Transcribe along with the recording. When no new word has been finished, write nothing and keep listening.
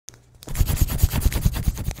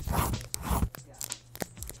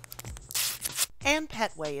Ann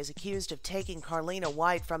Pettway is accused of taking Carlina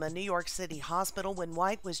White from a New York City hospital when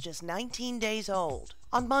White was just 19 days old.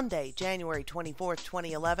 On Monday, January 24,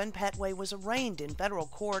 2011, Pettway was arraigned in federal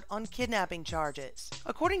court on kidnapping charges.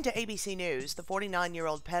 According to ABC News, the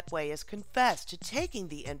 49-year-old Pettway has confessed to taking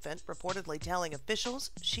the infant, reportedly telling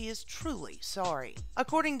officials she is truly sorry.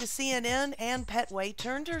 According to CNN, Ann Pettway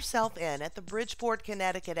turned herself in at the Bridgeport,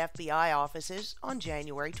 Connecticut FBI offices on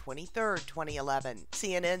January 23, 2011.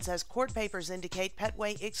 CNN says court papers indicate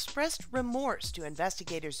Pettway expressed remorse to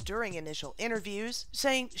investigators during initial interviews,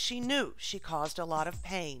 saying she knew she caused a lot of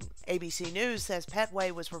pain. ABC News says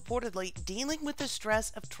Pettway was reportedly dealing with the stress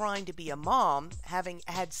of trying to be a mom, having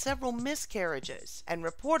had several miscarriages, and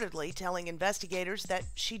reportedly telling investigators that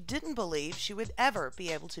she didn't believe she would ever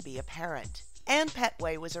be able to be a parent. Ann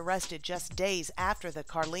Pettway was arrested just days after the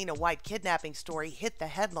Carlina White kidnapping story hit the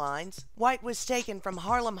headlines. White was taken from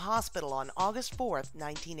Harlem Hospital on August 4,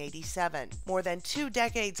 1987. More than 2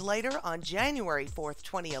 decades later, on January 4,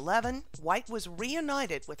 2011, White was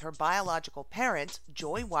reunited with her biological parents,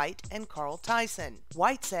 Joy White and Carl Tyson.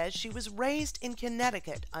 White says she was raised in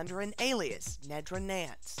Connecticut under an alias, Nedra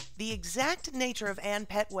Nance. The exact nature of Ann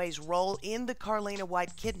Pettway's role in the Carlina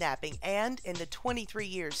White kidnapping and in the 23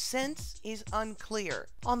 years since is unclear.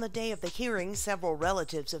 On the day of the hearing, several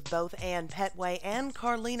relatives of both Ann Pettway and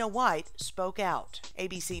Carlina White spoke out.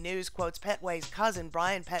 ABC News quotes Pettway's cousin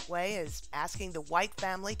Brian Pettway as asking the White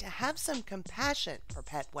family to have some compassion for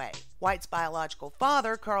Pettway. White's biological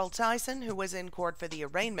father, Carl Tyson, who was in court for the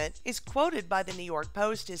arraignment, is quoted by the New York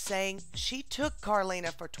Post as saying, "She took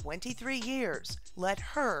Carlina for 23 years. Let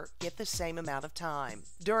her get the same amount of time."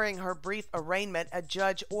 During her brief arraignment, a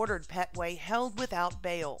judge ordered Pettway held without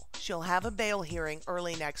bail. She'll have a bail hearing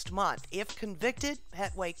early next month. If convicted,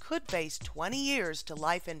 Pettway could face 20 years to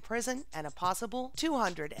life in prison and a possible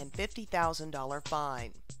 $250,000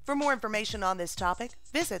 fine. For more information on this topic,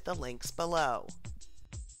 visit the links below.